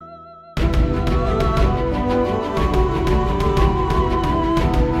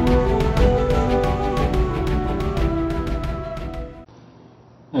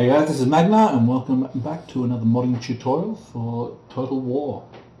Hey guys, this is Magna and welcome back to another modding tutorial for Total War.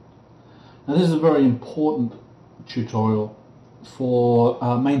 Now this is a very important tutorial for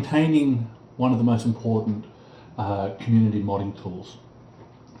maintaining one of the most important community modding tools.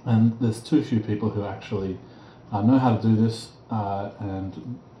 And there's too few people who actually know how to do this,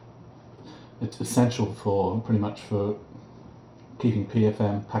 and it's essential for pretty much for keeping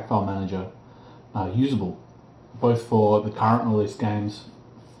PFM, Pack File Manager, usable, both for the current release games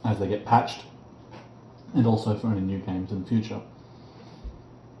as they get patched, and also for any new games in the future.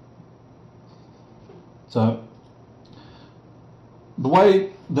 So the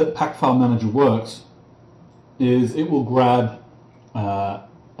way that Pack File Manager works is it will grab a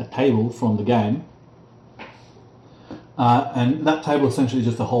table from the game, and that table essentially is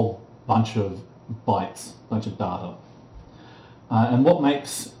just a whole bunch of bytes, bunch of data. And what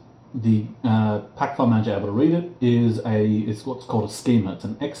makes the Pack File Manager able to read it is it's what's called a schema. It's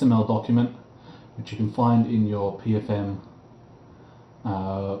an XML document which you can find in your PFM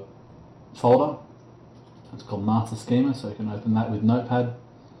folder. It's called master schema, so you can open that with Notepad.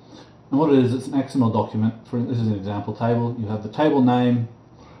 And what it is, it's an XML document. This is an example table. You have the table name,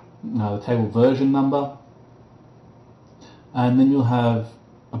 the table version number, and then you'll have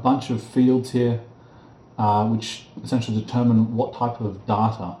a bunch of fields here which essentially determine what type of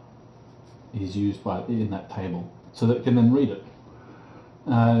data is used in that table, so that it can then read it.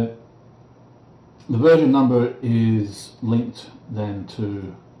 The version number is linked then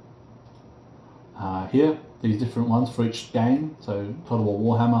to here, these different ones for each game. So Total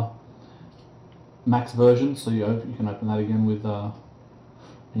War Warhammer max version, so you can open that again with and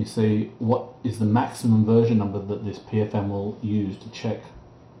you see what is the maximum version number that this PFM will use to check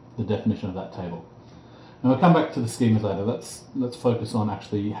the definition of that table. And we'll come back to the schemas later. Let's focus on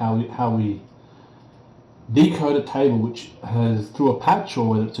actually how we decode a table which has, through a patch or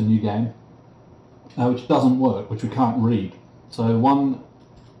whether it's a new game, which doesn't work, which we can't read. So one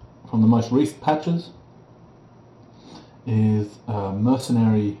from the most recent patches is a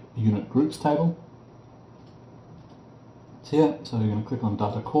mercenary unit groups table. It's here, so you're going to click on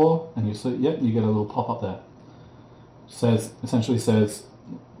data core and you see, yep, you get a little pop-up there. Essentially says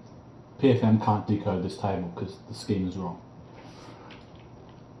PFM can't decode this table because the scheme is wrong.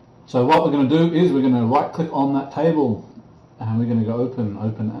 So what we're going to do is we're going to right click on that table and we're going to go open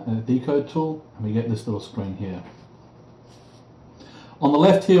a Decode Tool, and we get this little screen here. On the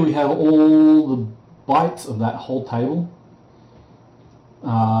left here we have all the bytes of that whole table.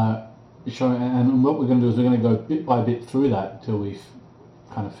 And what we're going to do is we're going to go bit by bit through that until we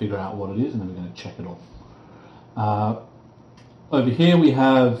kind of figure out what it is, and then we're going to check it all. Over here we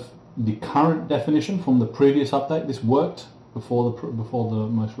have the current definition from the previous update. This worked before the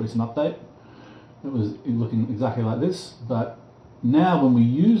most recent update. It was looking exactly like this, but now when we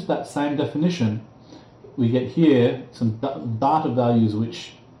use that same definition, we get here some data values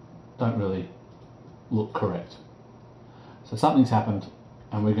which don't really look correct. So something's happened,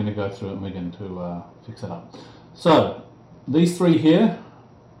 and we're going to go through it and we're going to fix it up. So these three here,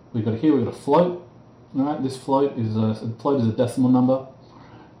 we've got a float. All right, this float is a decimal number.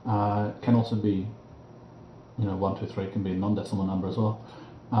 It can also be, 1, 2, 3 can be a non-decimal number as well.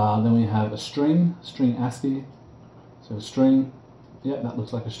 Then we have a string ASCII. So a string, yeah, that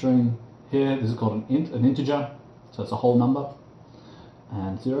looks like a string. Here, this is called an int, an integer. So it's a whole number.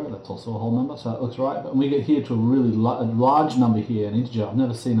 And 0, that's also a whole number. So that looks right. But when we get here to a really large number here, an integer, I've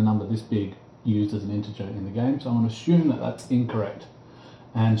never seen a number this big used as an integer in the game. So I'm going to assume that that's incorrect.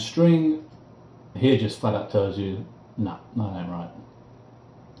 And string here just flat out tells you, no, that ain't right.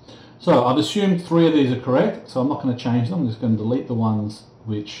 So I've assumed 3 of these are correct, so I'm not going to change them. I'm just going to delete the ones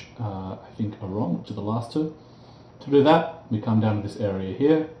which I think are wrong, which are the last 2. To do that, we come down to this area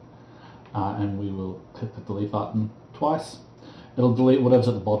here, and we will click the delete button twice. It'll delete whatever's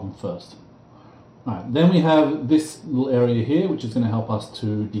at the bottom first. Alright, then we have this little area here, which is going to help us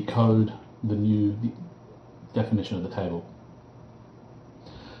to decode the new definition of the table.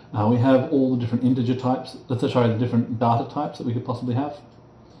 We have all the different integer types, the different data types that we could possibly have.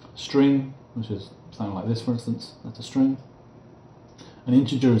 String, which is something like this, for instance, that's a string. An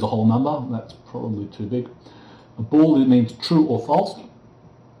integer is a whole number, that's probably too big. A bool, it means true or false.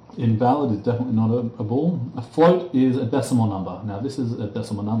 Invalid is definitely not a bool. A float is a decimal number. Now this is a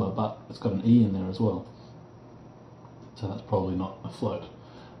decimal number, but it's got an E in there as well. So that's probably not a float.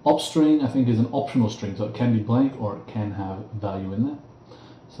 Opstring, I think, is an optional string, so it can be blank or it can have value in there.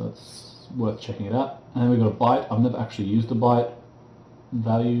 So it's worth checking it out. And then we've got a byte. I've never actually used a byte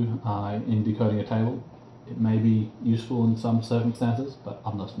value in decoding a table. It may be useful in some circumstances, but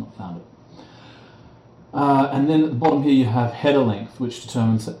I've just not found it. And then at the bottom here you have header length, which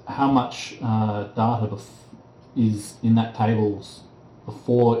determines how much data is in that table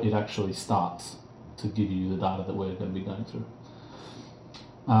before it actually starts to give you the data that we're going to be going through.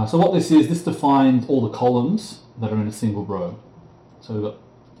 So what this is, this defines all the columns that are in a single row. So we've got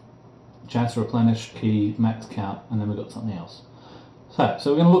chance to replenish, key, max count, and then we've got something else. So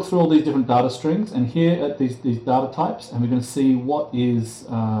we're going to look through all these different data strings and here at these data types, and we're going to see what is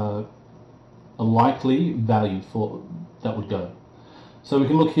a likely value for that would go. So we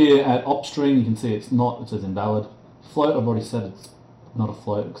can look here at op string, you can see it says invalid. Float, I've already said it's not a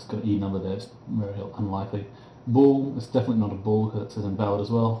float, it's got an E number there, it's very unlikely. Bool, it's definitely not a bool because it says invalid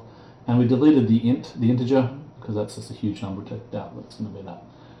as well. And we deleted the integer, because that's just a huge number to doubt that's going to be that.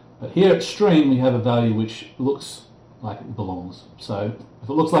 But here at string, we have a value which looks like it belongs. So if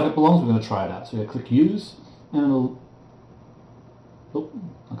it looks like it belongs, we're going to try it out. So we're going to click use, and it'll, oh,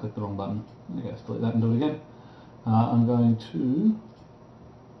 I clicked the wrong button. Okay, let's delete that and do it again. I'm going to,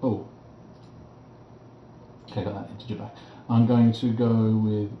 okay, got that integer back. I'm going to go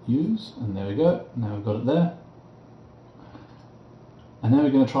with use, and there we go. Now we've got it there. And then we're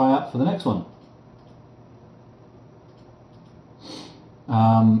going to try out for the next one.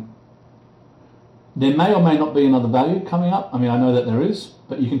 There may or may not be another value coming up. I mean, I know that there is,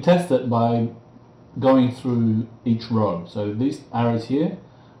 but you can test it by going through each row. So these arrows here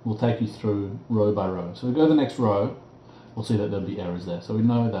will take you through row by row. So we go to the next row, we'll see that there'll be errors there. So we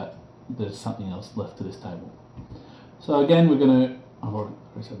know that there's something else left to this table. So again, we're going to, I've already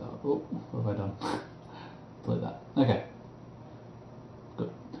said that. Oh, what have I done? Delete that. Okay.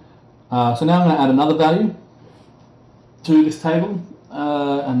 Good. So now I'm going to add another value to this table.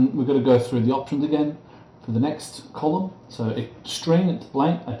 And we're going to go through the options again for the next column. So string, it's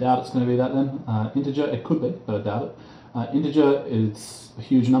blank. I doubt it's going to be that then. Integer, it could be, but I doubt it. Integer is a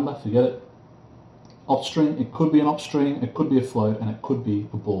huge number, forget it. Op string, it could be an op string, it could be a float, and it could be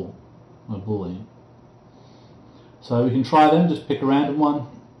a bool, a boolean. So we can try them, just pick a random one.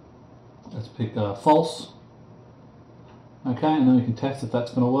 Let's pick false. Okay, and then we can test if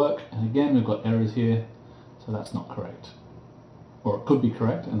that's going to work. And again, we've got errors here, so that's not correct. Or it could be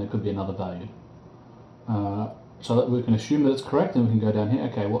correct, and there could be another value. So that we can assume that it's correct, and we can go down here.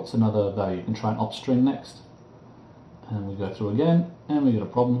 Okay, what's another value? You can try an op string next. And we go through again, and we get a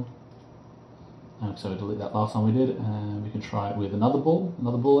problem. So we delete that last one we did, and we can try it with another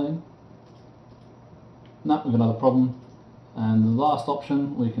boolean. No, we've got another problem. And the last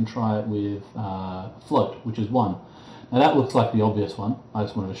option, we can try it with float, which is 1. Now that looks like the obvious one. I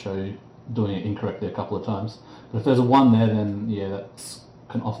just wanted to show you doing it incorrectly a couple of times. But if there's a 1 there, then yeah, that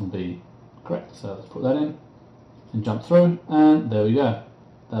can often be correct. So let's put that in and jump through, and there we go.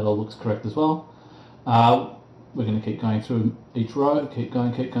 That all looks correct as well. We're going to keep going through each row, keep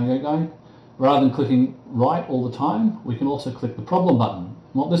going. Rather than clicking right all the time, we can also click the problem button. And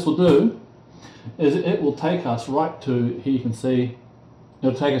what this will do is it will take us right to, here you can see,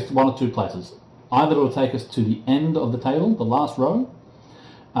 it'll take us to one or two places. Either it will take us to the end of the table, the last row,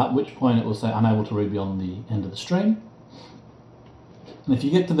 at which point it will say unable to read beyond the end of the string. And if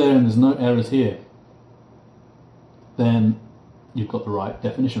you get to there and there's no errors here, then you've got the right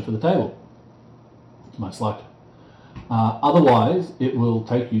definition for the table, most likely. Otherwise, it will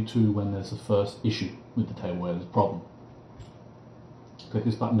take you to when there's the first issue with the table, where there's a problem. Click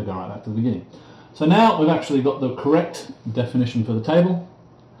this button to go right back to the beginning. So now we've actually got the correct definition for the table.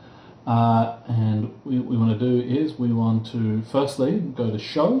 And what we want to do is we want to firstly go to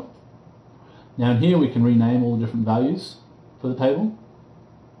show. Now here we can rename all the different values for the table.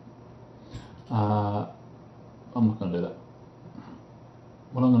 I'm not going to do that.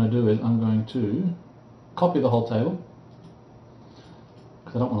 What I'm going to do is I'm going to copy the whole table,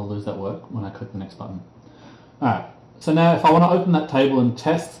 because I don't want to lose that work when I click the next button. Alright, so now if I want to open that table and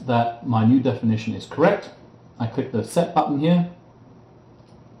test that my new definition is correct, I click the set button here.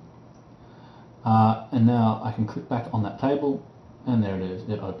 And now I can click back on that table, and there it is.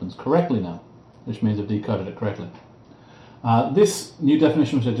 It opens correctly now, which means I've decoded it correctly. This new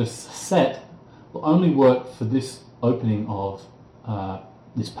definition which I just set will only work for this opening of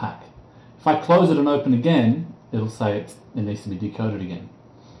this pack. If I close it and open again, it'll say it needs to be decoded again.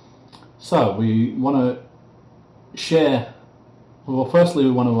 So we want to share, well firstly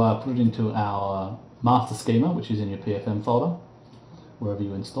we want to put it into our master schema, which is in your PFM folder, wherever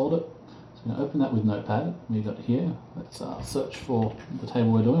you installed it. So I'm going to open that with Notepad. We've got here, let's search for the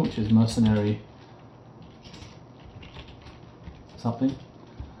table we're doing, which is mercenary something.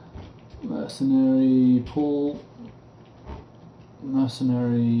 Mercenary pool,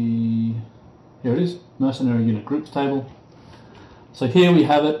 mercenary, here it is, mercenary unit groups table. So here we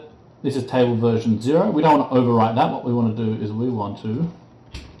have it, This is table version 0. We don't want to overwrite that. What we want to do is we want to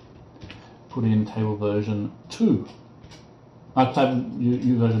put in table version 2. Table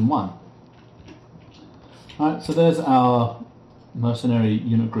U version 1. Alright, so there's our mercenary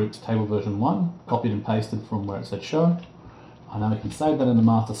unit groups table version 1, copied and pasted from where it said show. And now we can save that in the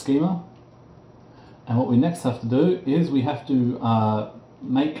master schema. And what we next have to do is we have to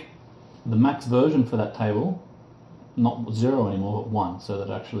make the max version for that table not 0 anymore, but 1, so that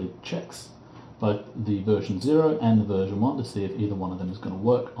it actually checks both the version 0 and the version 1 to see if either one of them is going to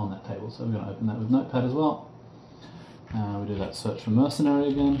work on that table. So we're going to open that with Notepad as well. We do that search for mercenary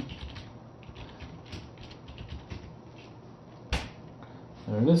again.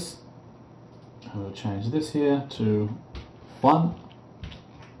 There it is. And we'll change this here to 1.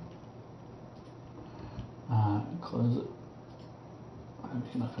 Close it. And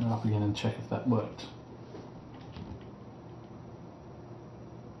we can open it up again and check if that worked.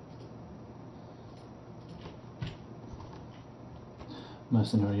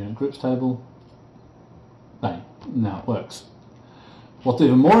 Mercenary unit groups table. Bang. Now it works. What's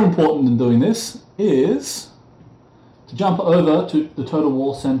even more important than doing this is to jump over to the Total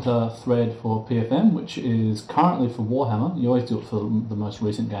War Center thread for PFM, which is currently for Warhammer. You always do it for the most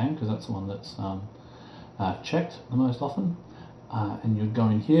recent game because that's the one that's checked the most often. And you go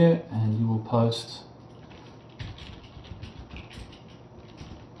in here and you will post.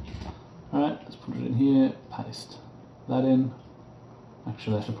 Alright, let's put it in here, paste that in.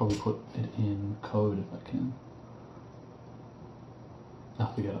 Actually, I should probably put it in code if I can.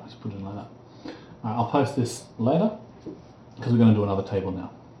 Oh, forget it, I just put it in like that. Alright, I'll post this later because we're going to do another table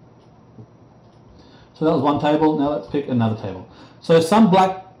now. So that was one table, now let's pick another table. So some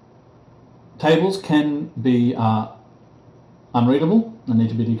black tables can be unreadable and need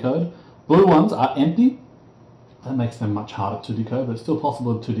to be decoded. Blue ones are empty. That makes them much harder to decode, but it's still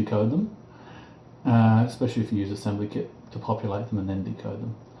possible to decode them, especially if you use assembly kit to populate them and then decode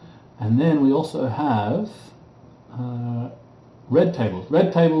them. And then we also have red tables.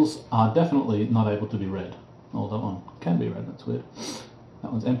 Red tables are definitely not able to be read. Oh, that one can be read, that's weird.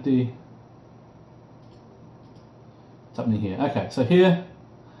 That one's empty. What's happening here? Okay, so here,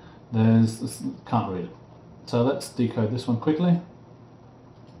 this, can't read it. So let's decode this one quickly.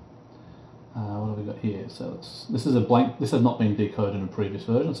 What have we got here? So this is a blank, this has not been decoded in a previous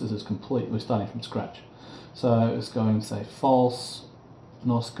version, so this is complete, we're starting from scratch. So it's going to say false,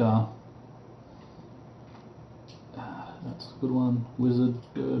 Noska, that's a good one, wizard,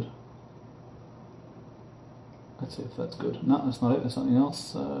 good. Let's see if that's good. No, that's not it, there's something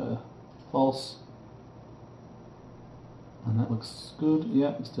else. False, and that looks good, yeah,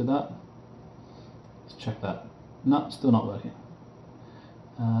 let's do that. Let's check that. No, still not working.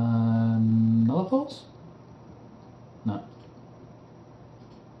 Another false? No.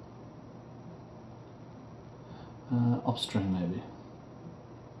 Upstream maybe.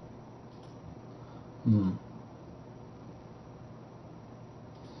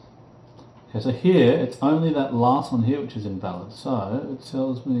 Okay, so here it's only that last one here which is invalid. So it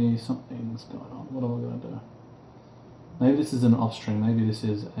tells me something's going on. What am I going to do? Maybe this is an offstring. Maybe this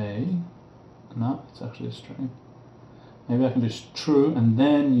is a. No, it's actually a string. Maybe I can do true and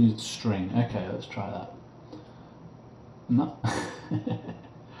then use string. Okay, let's try that. No.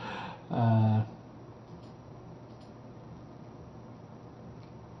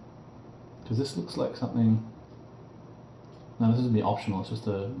 Because this looks like something. No, this isn't the optional. It's just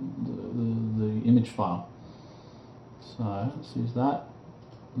the image file. So let's use that.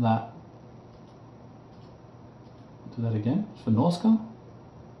 That. Do that again. It's for Norska.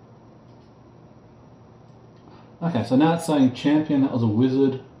 Okay, so now it's saying champion, that was a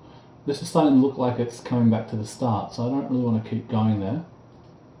wizard. This is starting to look like it's coming back to the start, so I don't really want to keep going there.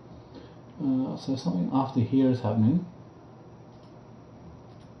 So something after here is happening.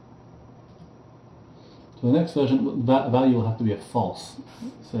 So the next version, that value will have to be a false.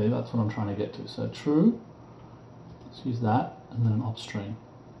 So that's what I'm trying to get to. So true, let's use that, and then an op string.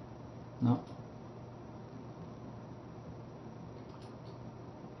 No.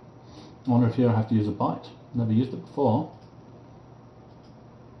 I wonder if here I have to use a byte. Never used it before.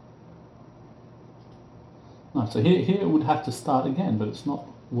 No, so here it would have to start again, but it's not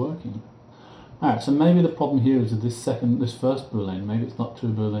working. Alright, so maybe the problem here is this first boolean. Maybe it's not two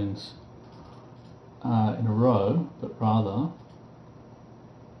booleans in a row, but rather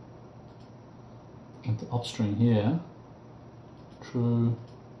at the op string here, true.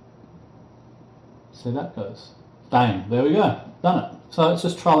 See, that goes. Bang, there we go, done it. So it's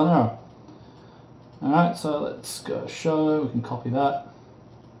just trial and error. Alright, so let's go show, we can copy that.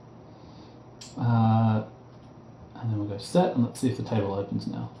 And then we'll go set, and let's see if the table opens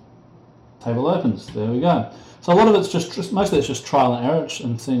now. table opens. There we go. So a lot of it's just mostly it's just trial and error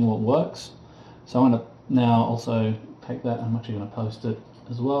and seeing what works. So I'm going to now also take that. I'm actually going to post it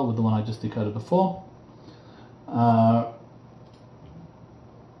as well with the one I just decoded before, because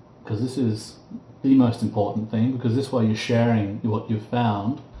this is the most important thing, because this way you're sharing what you've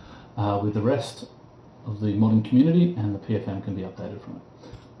found with the rest of the modding community, and the PFM can be updated from it.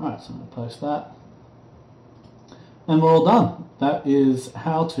 Alright, so I'm going to post that. And we're all done. That is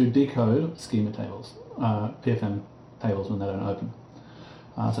how to decode schema tables, PFM tables when they don't open.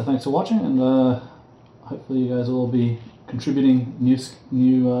 So thanks for watching, and hopefully you guys will all be contributing new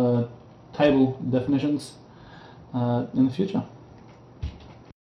table definitions in the future.